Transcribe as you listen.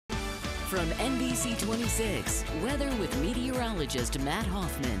From NBC26, weather with meteorologist Matt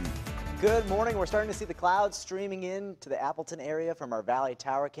Hoffman. Good morning. We're starting to see the clouds streaming in to the Appleton area from our Valley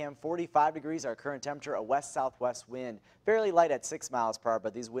Tower cam. 45 degrees our current temperature, a west-southwest wind. Fairly light at 6 miles per hour,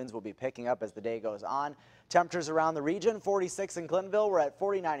 but these winds will be picking up as the day goes on. Temperatures around the region, 46 in Clintonville. We're at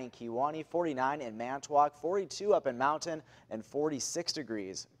 49 in Kewaunee, 49 in Manitowoc, 42 up in Mountain, and 46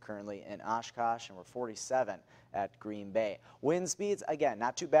 degrees currently in Oshkosh, and we're 47 at Green Bay. Wind speeds, again,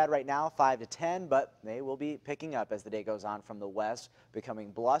 not too bad right now, 5 to 10, but they will be picking up as the day goes on from the west,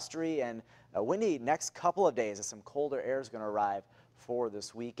 becoming blustery and windy next couple of days as some colder air is going to arrive for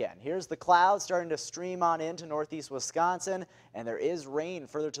this weekend. Here's the clouds starting to stream on into northeast Wisconsin, and there is rain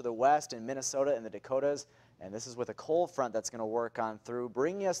further to the west in Minnesota and the Dakotas. And this is with a cold front that's going to work on through,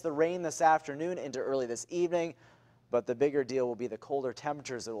 bringing us the rain this afternoon into early this evening. But the bigger deal will be the colder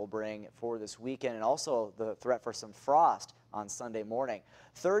temperatures it will bring for this weekend, and also the threat for some frost on Sunday morning.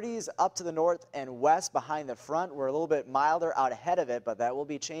 30s up to the north and west behind the front. We're a little bit milder out ahead of it, but that will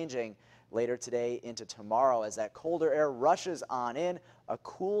be changing later today into tomorrow as that colder air rushes on in. A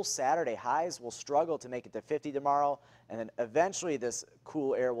cool Saturday. Highs will struggle to make it to 50 tomorrow, and then eventually this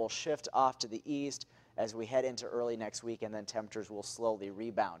cool air will shift off to the east as we head into early next week, and then temperatures will slowly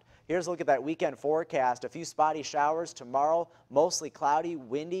rebound. Here's a look at that weekend forecast. A few spotty showers tomorrow, mostly cloudy,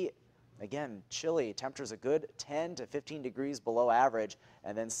 windy, again, chilly. Temperatures a good 10 to 15 degrees below average.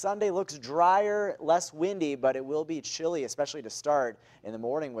 And then Sunday looks drier, less windy, but it will be chilly, especially to start in the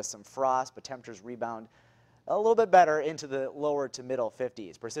morning with some frost, but temperatures rebound a little bit better into the lower to middle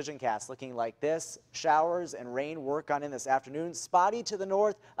 50s. Precision cast looking like this. Showers and rain work on in this afternoon. Spotty to the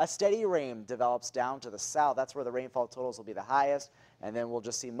north, a steady rain develops down to the south. That's where the rainfall totals will be the highest. And then we'll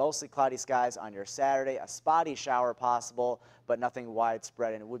just see mostly cloudy skies on your Saturday. A spotty shower possible, but nothing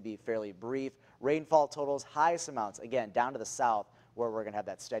widespread, and it would be fairly brief. Rainfall totals, highest amounts, again, down to the south, where we're going to have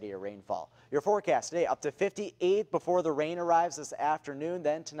that steadier rainfall. Your forecast today up to 58 before the rain arrives this afternoon.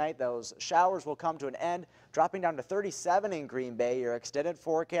 Then tonight those showers will come to an end, dropping down to 37 in Green Bay. Your extended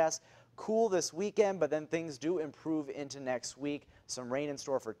forecast, cool this weekend, but then things do improve into next week. Some rain in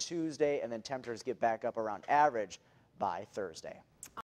store for Tuesday, and then temperatures get back up around average by Thursday.